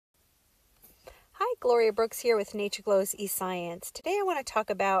Gloria Brooks here with Nature Glows eScience. Today I want to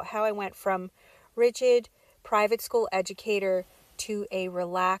talk about how I went from rigid private school educator to a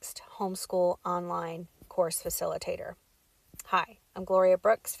relaxed homeschool online course facilitator. Hi, I'm Gloria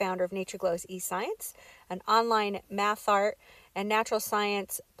Brooks, founder of Nature Glows eScience, an online math, art, and natural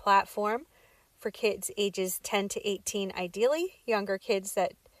science platform for kids ages 10 to 18, ideally younger kids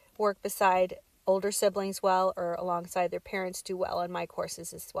that work beside older siblings well or alongside their parents do well in my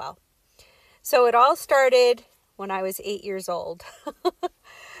courses as well. So it all started when I was 8 years old.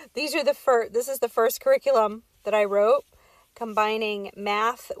 This is the first curriculum that I wrote, combining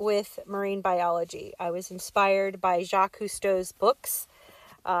math with marine biology. I was inspired by Jacques Cousteau's books.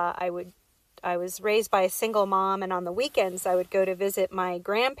 I was raised by a single mom, and on the weekends I would go to visit my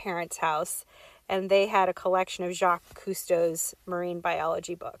grandparents' house, and they had a collection of Jacques Cousteau's marine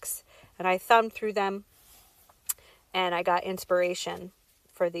biology books. And I thumbed through them, and I got inspiration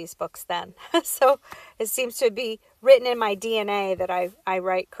for these books then. So it seems to be written in my DNA that I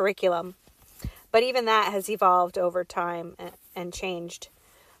write curriculum. But even that has evolved over time and changed.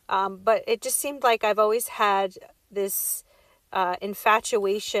 But it just seemed like I've always had this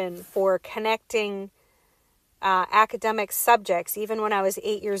infatuation for connecting academic subjects, even when I was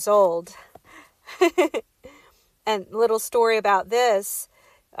 8 years old. And little story about this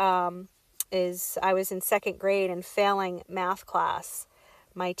is I was in second grade and failing math class.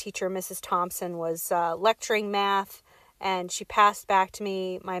 My teacher, Mrs. Thompson, was lecturing math, and she passed back to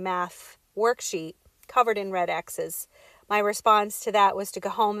me my math worksheet covered in red X's. My response to that was to go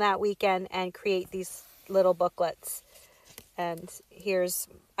home that weekend and create these little booklets. And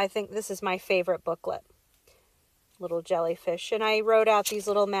I think this is my favorite booklet, Little Jellyfish. And I wrote out these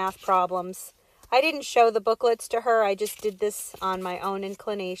little math problems. I didn't show the booklets to her. I just did this on my own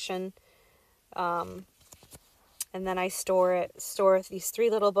inclination. And then I store these 3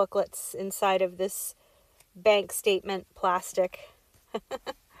 little booklets inside of this bank statement plastic.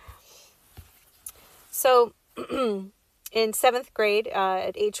 So in 7th grade,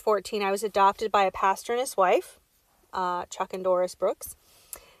 at age 14, I was adopted by a pastor and his wife, Chuck and Doris Brooks.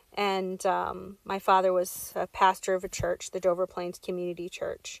 And my father was a pastor of a church, the Dover Plains Community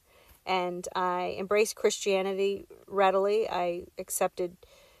Church. And I embraced Christianity readily. I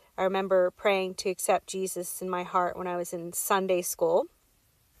remember praying to accept Jesus in my heart when I was in Sunday school.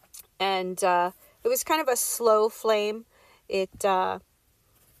 And it was kind of a slow flame. And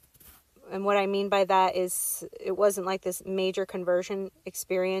what I mean by that is it wasn't like this major conversion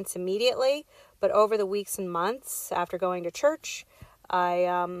experience immediately, but over the weeks and months after going to church,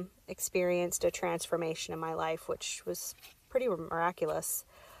 I experienced a transformation in my life, which was pretty miraculous.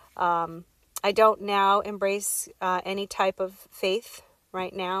 I don't now embrace any type of faith.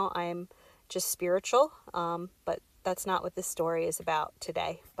 Right now, I'm just spiritual, but that's not what this story is about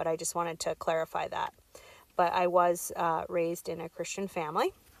today. But I just wanted to clarify that. But I was raised in a Christian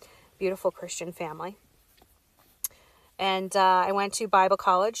family, beautiful Christian family. And I went to Bible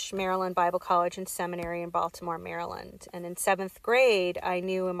College, Maryland Bible College and Seminary in Baltimore, Maryland. And in 7th grade, I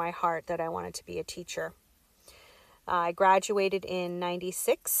knew in my heart that I wanted to be a teacher. I graduated in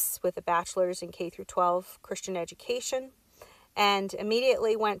 96 with a bachelor's in K-12 Christian education. And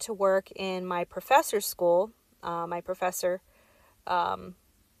immediately went to work in my professor's school. My professor,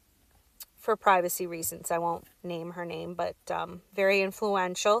 for privacy reasons, I won't name her name, but very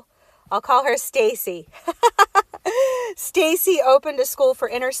influential. I'll call her Stacy. Stacy opened a school for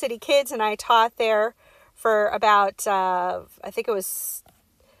inner city kids, and I taught there for about, I think it was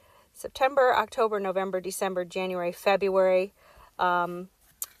September, October, November, December, January, February.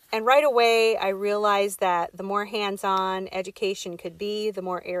 And right away, I realized that the more hands-on education could be, the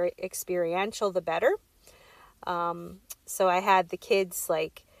more experiential, the better. So I had the kids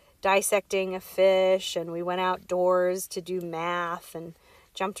like dissecting a fish, and we went outdoors to do math and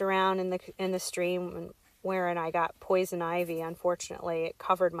jumped around in the stream wherein I got poison ivy. Unfortunately, it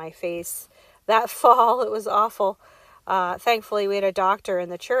covered my face that fall. It was awful. Thankfully, we had a doctor in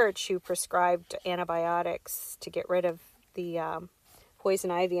the church who prescribed antibiotics to get rid of the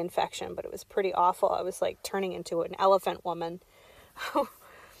poison ivy infection, but it was pretty awful. I was like turning into an elephant woman.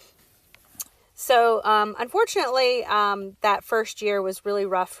 So unfortunately, that first year was really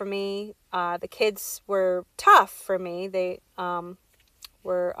rough for me. The kids were tough for me. They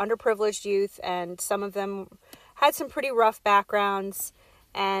were underprivileged youth, and some of them had some pretty rough backgrounds,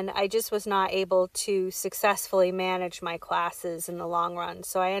 and I just was not able to successfully manage my classes in the long run.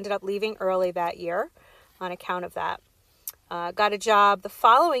 So I ended up leaving early that year on account of that. Got a job the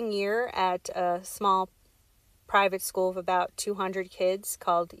following year at a small private school of about 200 kids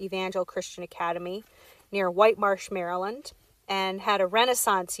called Evangel Christian Academy near White Marsh, Maryland, and had a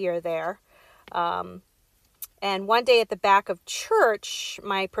Renaissance year there. And one day at the back of church,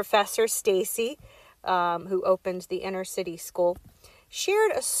 my professor, Stacy, who opened the inner city school,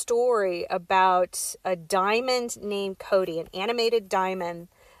 shared a story about a diamond named Cody, an animated diamond,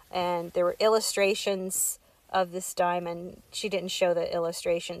 and there were illustrations of this diamond. She didn't show the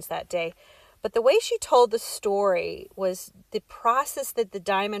illustrations that day, but the way she told the story was the process that the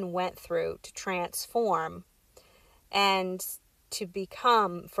diamond went through to transform and to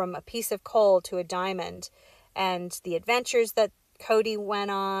become from a piece of coal to a diamond, and the adventures that Cody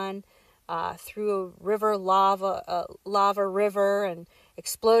went on through a lava river, and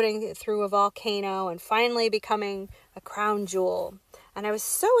exploding through a volcano, and finally becoming a crown jewel. And I was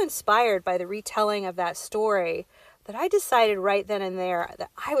so inspired by the retelling of that story that I decided right then and there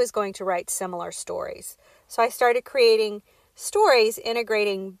that I was going to write similar stories. So I started creating stories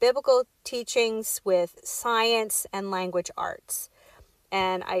integrating biblical teachings with science and language arts.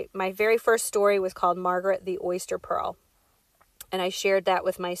 And my very first story was called Margaret the Oyster Pearl. And I shared that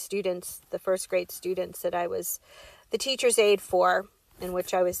with my students, the first grade students that I was the teacher's aide for, in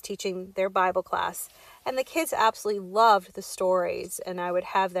which I was teaching their Bible class. And the kids absolutely loved the stories. And I would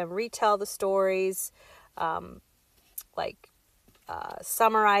have them retell the stories,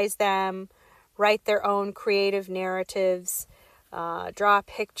 summarize them, write their own creative narratives, draw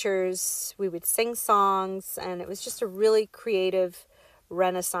pictures. We would sing songs. And it was just a really creative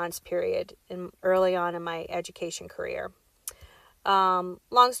Renaissance period early on in my education career.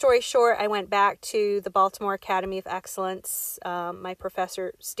 Long story short, I went back to the Baltimore Academy of Excellence, my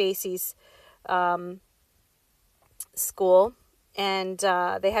professor Stacy's school, and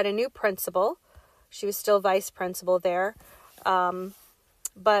they had a new principal. She was still vice principal there,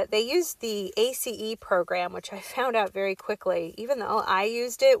 but they used the ACE program, which I found out very quickly. Even though I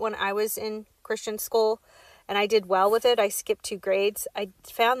used it when I was in Christian school, and I did well with it, I skipped 2 grades. I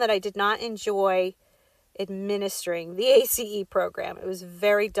found that I did not enjoy administering the ACE program. It was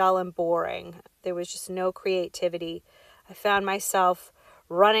very dull and boring. There was just no creativity. I found myself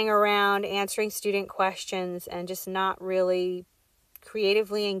running around answering student questions and just not really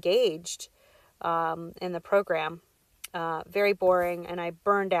creatively engaged in the program. Very boring, and I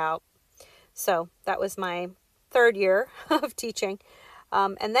burned out. So that was my 3rd year of teaching.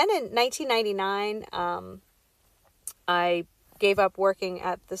 And then in 1999, I gave up working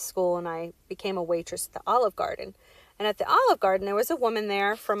at the school and I became a waitress at the Olive Garden. And at the Olive Garden, there was a woman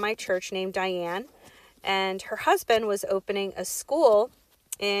there from my church named Diane, and her husband was opening a school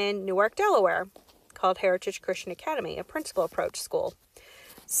in Newark, Delaware, called Heritage Christian Academy, a principal approach school.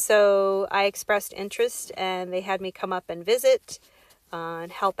 So I expressed interest, and they had me come up and visit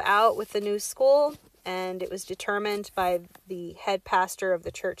and help out with the new school. And it was determined by the head pastor of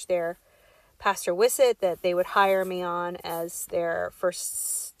the church there, Pastor Wissett, that they would hire me on as their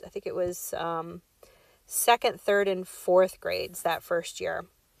first, I think it was 2nd, 3rd, and 4th grades that first year.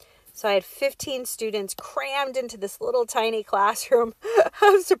 So I had 15 students crammed into this little tiny classroom. I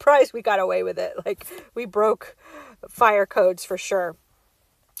was surprised we got away with it. Like, we broke fire codes for sure.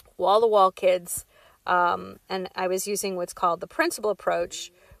 Wall-to-wall kids. And I was using what's called the principal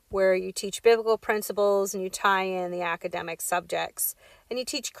approach, where you teach biblical principles and you tie in the academic subjects. And you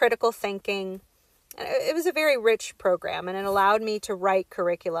teach critical thinking. It was a very rich program, and it allowed me to write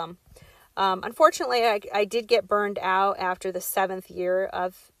curriculum. Unfortunately, I did get burned out after the 7th year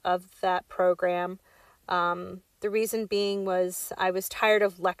of that program. The reason being was I was tired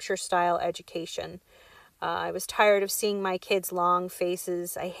of lecture-style education. I was tired of seeing my kids' long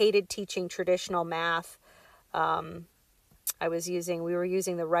faces. I hated teaching traditional math. We were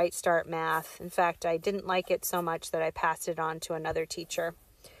using the Right Start math. In fact, I didn't like it so much that I passed it on to another teacher.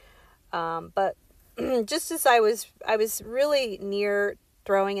 But just as I was really near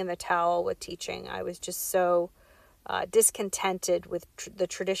throwing in the towel with teaching. I was just so discontented with the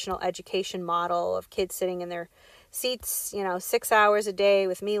traditional education model of kids sitting in their seats, 6 hours a day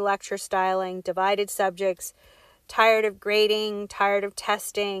with me lecture styling, divided subjects, tired of grading, tired of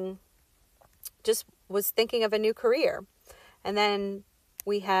testing, just was thinking of a new career. And then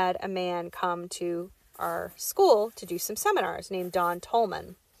we had a man come to our school to do some seminars named Don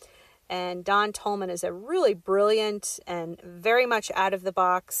Tolman. And Don Tolman is a really brilliant and very much out of the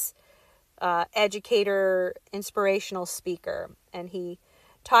box educator, inspirational speaker. And he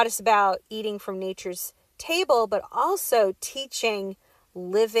taught us about eating from nature's table, but also teaching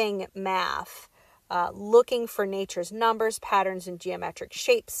living math, looking for nature's numbers, patterns, and geometric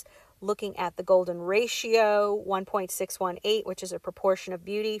shapes, looking at the golden ratio, 1.618, which is a proportion of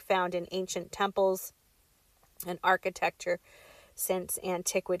beauty found in ancient temples and architecture since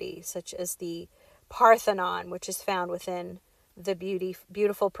antiquity, such as the Parthenon, which is found within the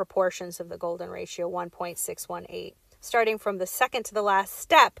beautiful proportions of the golden ratio, 1.618. Starting from the second to the last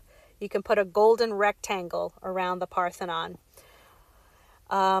step, you can put a golden rectangle around the Parthenon.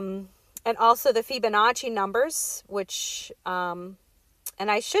 And also the Fibonacci numbers, which, and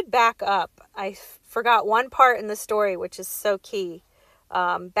I should back up. I forgot one part in the story, which is so key.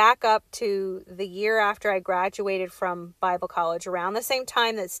 Back up to the year after I graduated from Bible college, around the same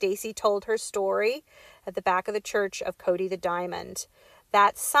time that Stacy told her story at the back of the church of Cody the Diamond.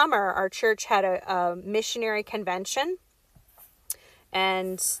 That summer, our church had a missionary convention,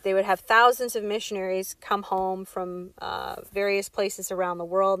 and they would have thousands of missionaries come home from various places around the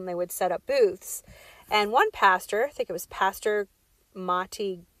world, and they would set up booths. And one pastor, I think it was Pastor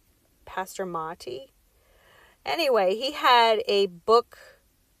Mati. Anyway, he had a book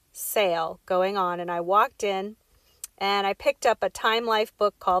sale going on, and I walked in, and I picked up a Time Life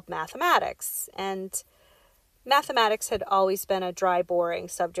book called Mathematics. And mathematics had always been a dry, boring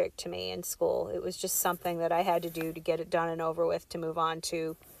subject to me in school. It was just something that I had to do to get it done and over with to move on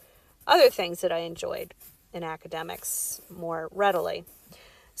to other things that I enjoyed in academics more readily.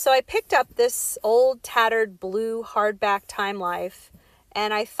 So I picked up this old, tattered, blue hardback Time Life,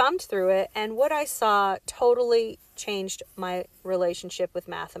 and I thumbed through it, and what I saw totally changed my relationship with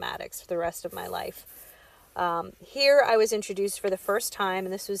mathematics for the rest of my life. Here I was introduced for the first time,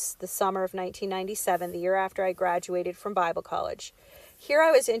 and this was the summer of 1997, the year after I graduated from Bible college. Here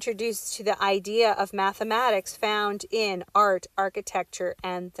I was introduced to the idea of mathematics found in art, architecture,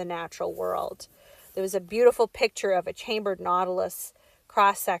 and the natural world. There was a beautiful picture of a chambered nautilus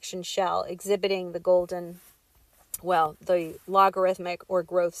cross-section shell exhibiting the logarithmic or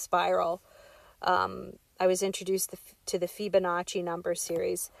growth spiral. I was introduced to the Fibonacci number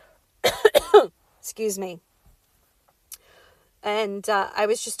series. Excuse me. And I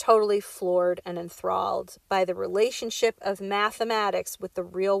was just totally floored and enthralled by the relationship of mathematics with the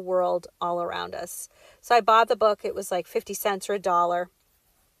real world all around us. So I bought the book. It was like 50 cents or $1.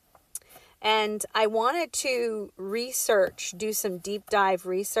 And I wanted to do some deep dive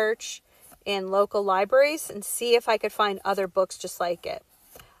research in local libraries and see if I could find other books just like it.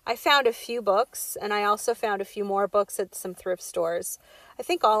 I found a few books, and I also found a few more books at some thrift stores. I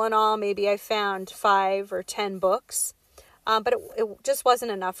think all in all, maybe I found 5 or 10 books, but it just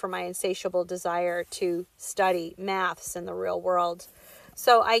wasn't enough for my insatiable desire to study maths in the real world.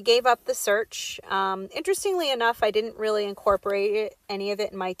 So I gave up the search. Interestingly enough, I didn't really incorporate any of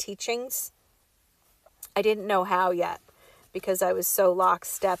it in my teachings. I didn't know how yet, because I was so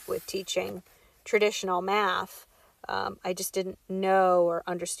lockstep with teaching traditional math. I just didn't know or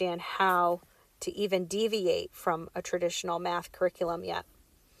understand how to even deviate from a traditional math curriculum yet.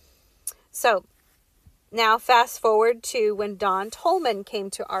 So now fast forward to when Don Tolman came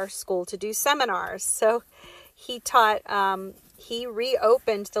to our school to do seminars. So he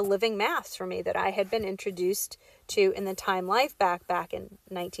reopened the living maths for me that I had been introduced to in the Time Life back in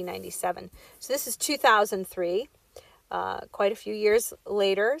 1997. So this is 2003, quite a few years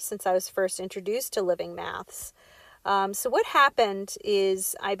later since I was first introduced to living maths. So what happened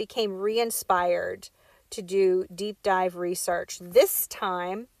is I became re-inspired to do deep dive research. This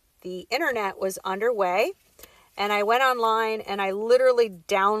time, the internet was underway, and I went online and I literally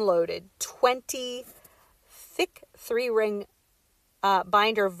downloaded 20 thick 3-ring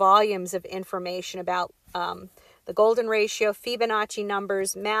binder volumes of information about the golden ratio, Fibonacci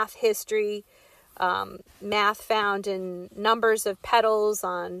numbers, math history, math found in numbers of petals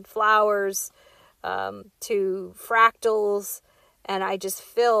on flowers, to fractals, and I just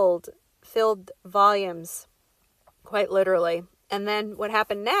filled volumes, quite literally. And then what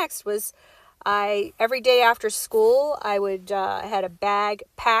happened next was every day after school, I had a bag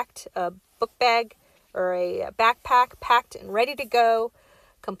packed, a book bag or a backpack packed and ready to go,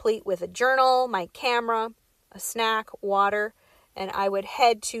 complete with a journal, my camera, a snack, water, and I would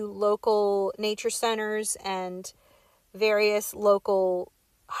head to local nature centers and various local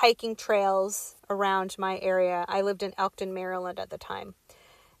hiking trails around my area. I lived in Elkton, Maryland at the time.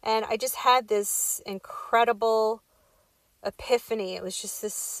 And I just had this incredible epiphany. It was just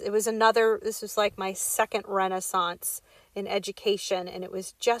this was like my second renaissance in education. And it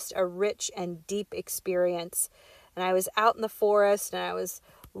was just a rich and deep experience. And I was out in the forest and I was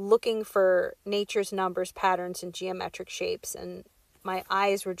looking for nature's numbers, patterns, and geometric shapes. And my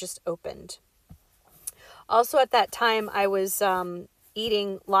eyes were just opened. Also at that time, I was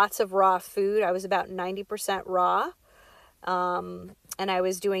eating lots of raw food. I was about 90% raw. And I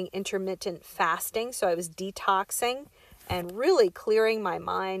was doing intermittent fasting. So I was detoxing and really clearing my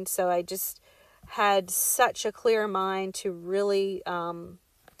mind. So I just had such a clear mind to really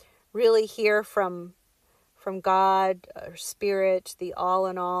hear from from God or spirit, the all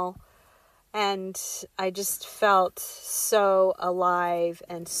in all. And I just felt so alive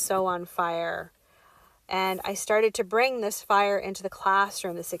and so on fire. And I started to bring this fire into the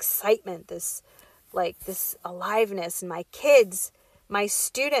classroom, this excitement, this aliveness. And my kids, my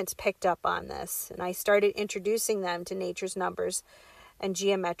students picked up on this. And I started introducing them to nature's numbers and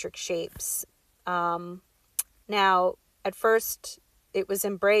geometric shapes. Now, at first it was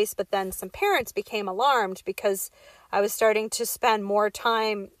embraced, but then some parents became alarmed because I was starting to spend more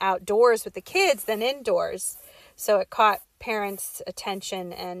time outdoors with the kids than indoors. So it caught parents'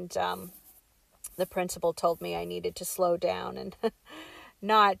 attention, and the principal told me I needed to slow down and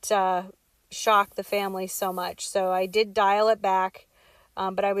not shock the family so much. So I did dial it back,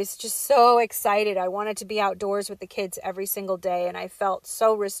 but I was just so excited. I wanted to be outdoors with the kids every single day, and I felt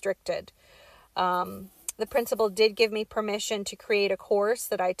so restricted. The principal did give me permission to create a course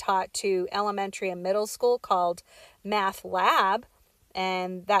that I taught to elementary and middle school called Math Lab.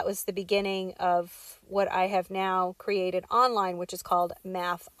 And that was the beginning of what I have now created online, which is called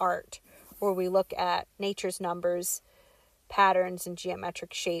Math Art, where we look at nature's numbers, patterns, and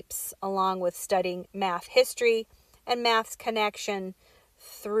geometric shapes, along with studying math history and math's connection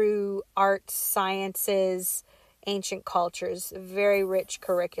through arts, sciences, ancient cultures. A very rich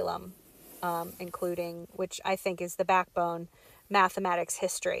curriculum. Including, which I think is the backbone, mathematics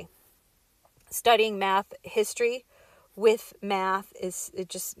history. Studying math history with math it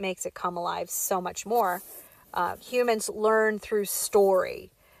just makes it come alive so much more. Humans learn through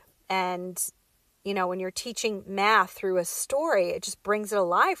story. And, when you're teaching math through a story, it just brings it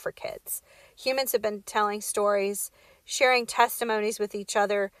alive for kids. Humans have been telling stories, sharing testimonies with each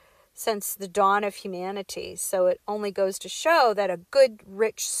other since the dawn of humanity. So it only goes to show that a good,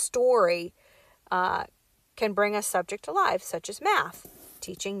 rich story can bring a subject alive, such as math.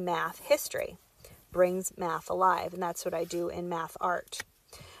 Teaching math history brings math alive, and that's what I do in Math Art.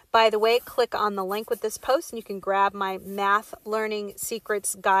 By the way, click on the link with this post, and you can grab my Math Learning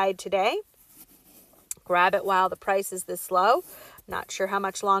Secrets Guide today. Grab it while the price is this low. Not sure how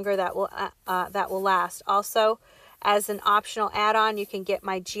much longer that will last. Also, as an optional add-on, you can get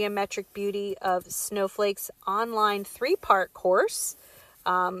my Geometric Beauty of Snowflakes online 3-part course.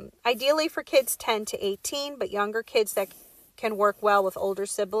 Ideally for kids 10 to 18, but younger kids that can work well with older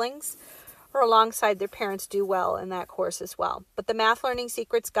siblings or alongside their parents do well in that course as well. But the Math Learning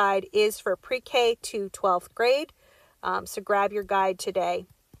Secrets Guide is for pre-K to 12th grade. So grab your guide today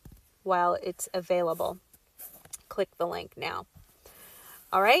while it's available. Click the link now.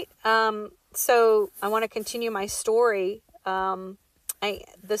 All right. So I want to continue my story.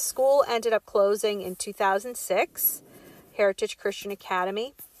 The school ended up closing in 2006, Heritage Christian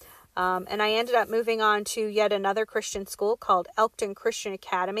Academy. And I ended up moving on to yet another Christian school called Elkton Christian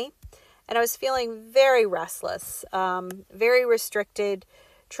Academy. And I was feeling very restless, very restricted,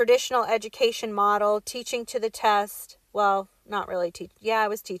 traditional education model, teaching to the test. Well, not really I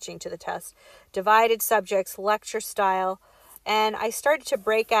was teaching to the test. Divided subjects, lecture style. And I started to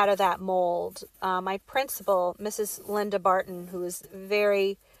break out of that mold. My principal, Mrs. Linda Barton, who was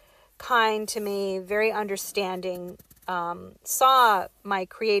very kind to me, very understanding, saw my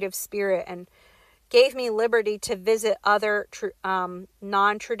creative spirit and gave me liberty to visit other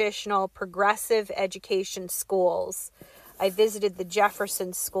non-traditional progressive education schools. I visited the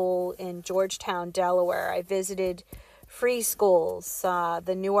Jefferson School in Georgetown, Delaware. I visited free schools,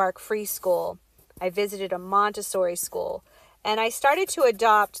 the Newark Free School. I visited a Montessori school. And I started to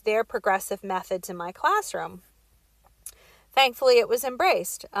adopt their progressive methods in my classroom. Thankfully, it was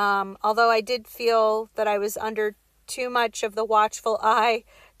embraced. Although I did feel that I was under too much of the watchful eye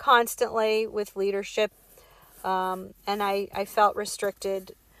constantly with leadership, and I felt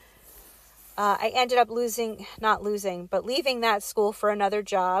restricted. I ended up leaving that school for another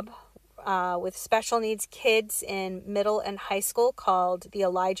job with special needs kids in middle and high school called the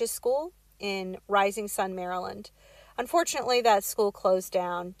Elijah School in Rising Sun, Maryland. Unfortunately, that school closed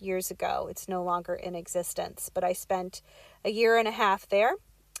down years ago. It's no longer in existence, but I spent a year and a half there.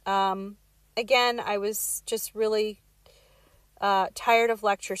 Again, I was just really tired of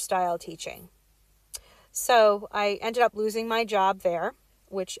lecture style teaching. So I ended up losing my job there,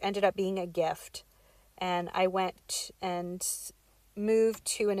 which ended up being a gift. And I went and moved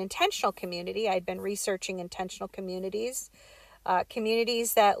to an intentional community. I'd been researching intentional communities,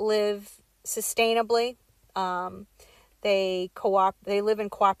 communities that live sustainably. They live in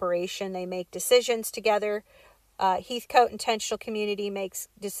cooperation. They make decisions together. Heathcote Intentional Community makes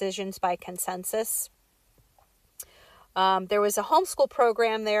decisions by consensus. There was a homeschool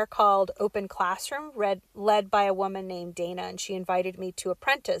program there called Open Classroom, led by a woman named Dana, and she invited me to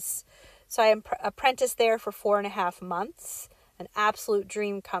apprentice. So I apprenticed there for 4.5 months. An absolute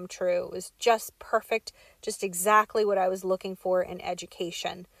dream come true. It was just perfect, just exactly what I was looking for in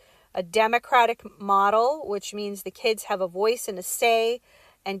education. A democratic model, which means the kids have a voice and a say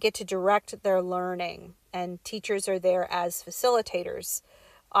and get to direct their learning. And teachers are there as facilitators,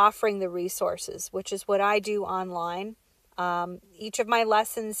 offering the resources, which is what I do online. Each of my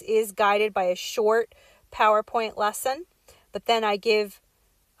lessons is guided by a short PowerPoint lesson, but then I give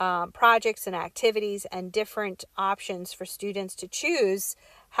projects and activities and different options for students to choose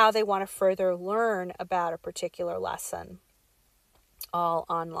how they want to further learn about a particular lesson, all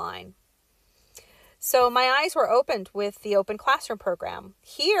online. So my eyes were opened with the Open Classroom program.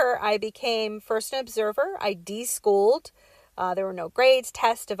 Here I became first an observer. I de-schooled. There were no grades,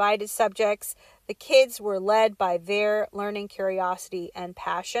 tests, divided subjects. The kids were led by their learning curiosity and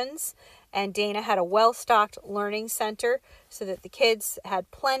passions. And Dana had a well-stocked learning center so that the kids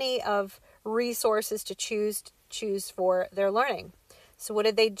had plenty of resources to choose for their learning. So what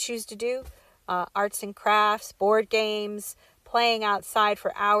did they choose to do? Arts and crafts, board games, playing outside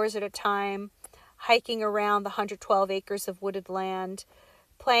for hours at a time, hiking around the 112 acres of wooded land,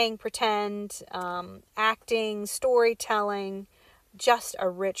 playing pretend, acting, storytelling, just a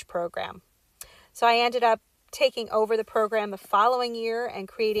rich program. So I ended up taking over the program the following year and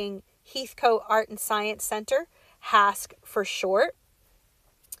creating Heathcote Art and Science Center, HASC for short.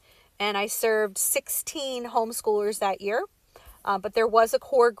 And I served 16 homeschoolers that year. But there was a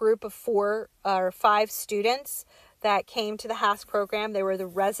core group of 4 or 5 students that came to the HASC program. They were the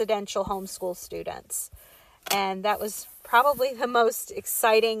residential homeschool students. And that was probably the most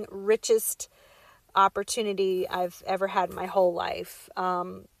exciting, richest opportunity I've ever had in my whole life.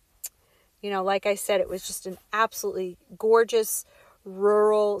 Like I said, it was just an absolutely gorgeous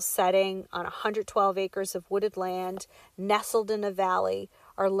rural setting on 112 acres of wooded land, nestled in a valley.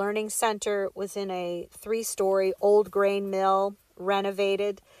 Our learning center was in a 3-story old grain mill,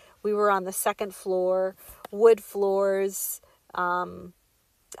 renovated. We were on the 2nd floor, wood floors. I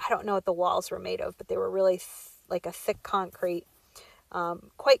don't know what the walls were made of, but they were really like a thick concrete.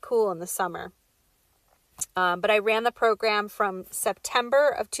 Quite cool in the summer. But I ran the program from September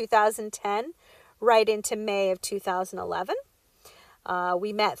of 2010 right into May of 2011.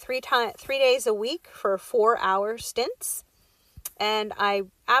 We met 3 days a week for 4-hour stints. And I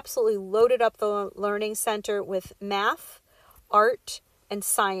absolutely loaded up the Learning Center with math, art, and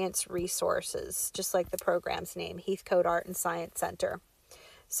science resources, just like the program's name, Heathcote Art and Science Center.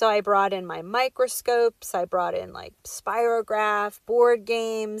 So I brought in my microscopes, I brought in like spirograph, board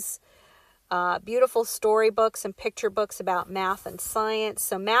games, beautiful storybooks and picture books about math and science.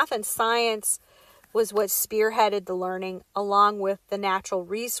 So math and science was what spearheaded the learning, along with the natural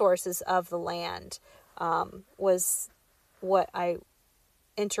resources of the land, was what I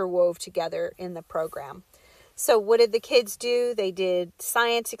interwove together in the program. So what did the kids do? They did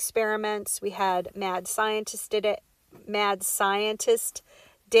science experiments. We had mad scientist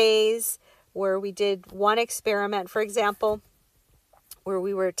days where we did one experiment, for example, where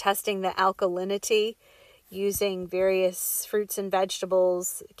we were testing the alkalinity using various fruits and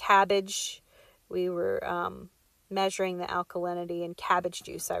vegetables, cabbage. We were measuring the alkalinity in cabbage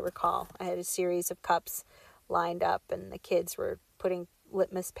juice, I recall. I had a series of cups lined up, and the kids were putting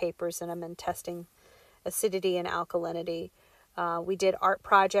litmus papers in them and testing acidity and alkalinity. We did art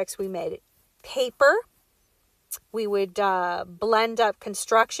projects. We made paper. We would blend up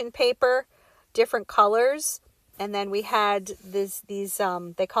construction paper, different colors, and then we had these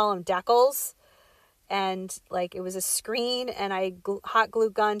they call them decals, and like it was a screen, and I hot glue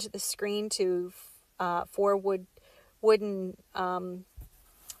gunned the screen to 4 wooden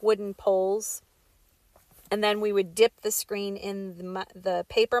poles, and then we would dip the screen in the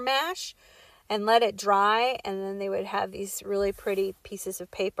paper mash and let it dry, and then they would have these really pretty pieces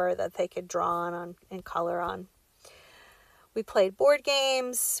of paper that they could draw on and color on. We played board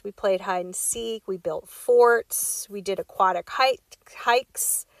games, we played hide and seek, we built forts, we did aquatic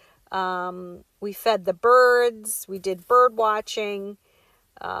hikes, we fed the birds, we did bird watching.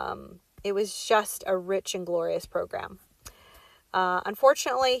 It was just a rich and glorious program.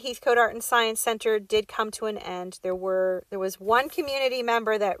 Unfortunately, Heathcote Art and Science Center did come to an end. There was one community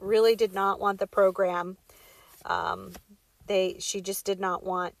member that really did not want the program. She just did not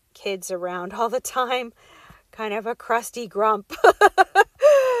want kids around all the time. Kind of a crusty grump.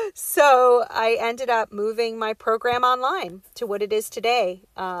 So I ended up moving my program online to what it is today,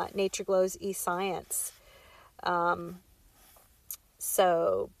 Nature Glow's eScience.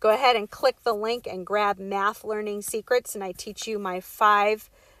 So go ahead and click the link and grab Math Learning Secrets, and I teach you my 5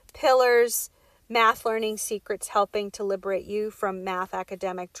 pillars, Math Learning Secrets, helping to liberate you from math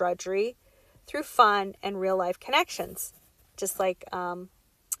academic drudgery. through fun and real-life connections, just like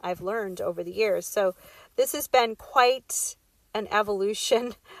I've learned over the years. So this has been quite an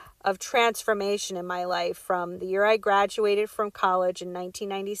evolution of transformation in my life from the year I graduated from college in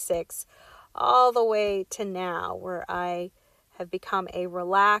 1996 all the way to now, where I have become a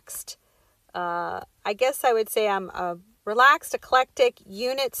relaxed, I guess I would say I'm a relaxed, eclectic,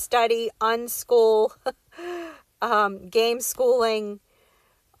 unit study, unschool, game schooling,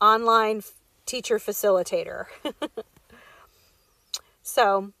 online teacher facilitator.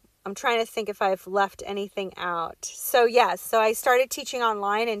 So I'm trying to think if I've left anything out. So yes, so I started teaching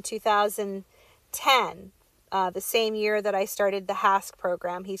online in 2010, the same year that I started the HASC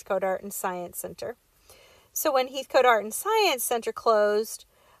program, Heathcote Art and Science Center. So when Heathcote Art and Science Center closed,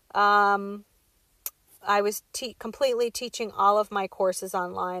 I was completely teaching all of my courses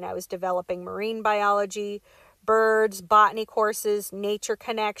online. I was developing marine biology, birds, botany courses, nature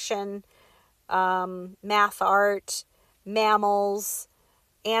connection, math art, mammals,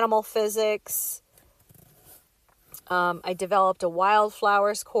 animal physics. I developed a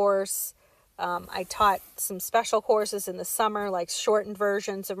wildflowers course. I taught some special courses in the summer, like shortened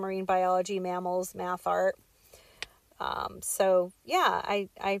versions of marine biology, mammals, math art. So yeah,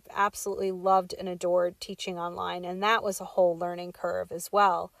 I absolutely loved and adored teaching online, and that was a whole learning curve as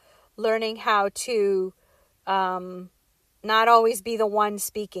well. Learning how to not always be the one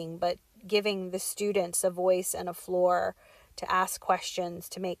speaking, but giving the students a voice and a floor to ask questions,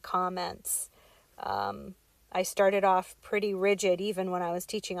 to make comments. I started off pretty rigid even when I was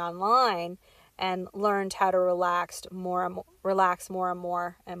teaching online, and learned how to relax more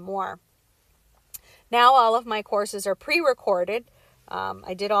and more. Now all of my courses are pre-recorded.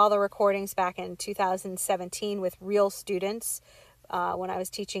 I did all the recordings back in 2017 with real students when I was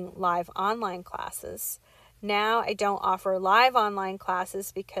teaching live online classes. Now I don't offer live online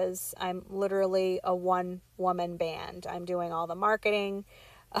classes because I'm literally a one-woman band. I'm doing all the marketing.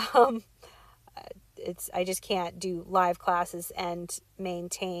 I just can't do live classes and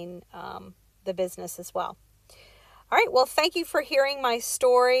maintain the business as well. All right, well, thank you for hearing my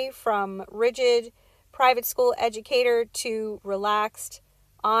story from rigid private school educator to relaxed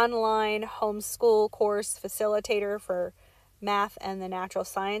online homeschool course facilitator for math and the natural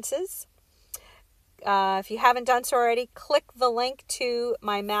sciences. If you haven't done so already, click the link to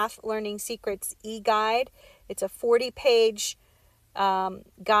my Math Learning Secrets e-guide. It's a 40-page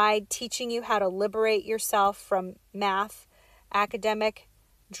guide teaching you how to liberate yourself from math, academic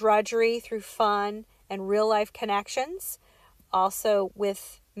drudgery through fun and real-life connections. Also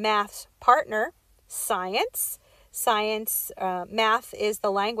with math's partner, science. Math is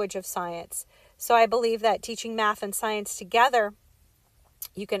the language of science. So I believe that teaching math and science together,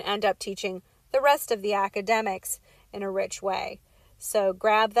 you can end up teaching the rest of the academics in a rich way. So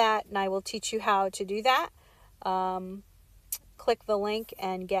grab that and I will teach you how to do that. Click the link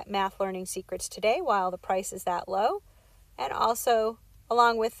and get Math Learning Secrets today while the price is that low. And also,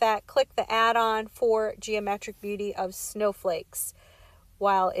 along with that, click the add-on for Geometric Beauty of Snowflakes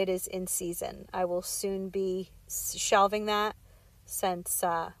while it is in season. I will soon be shelving that since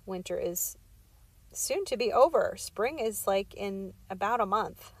winter is soon to be over. Spring is like in about a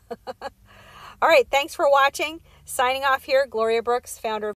month. All right, thanks for watching. Signing off here, Gloria Brooks, founder of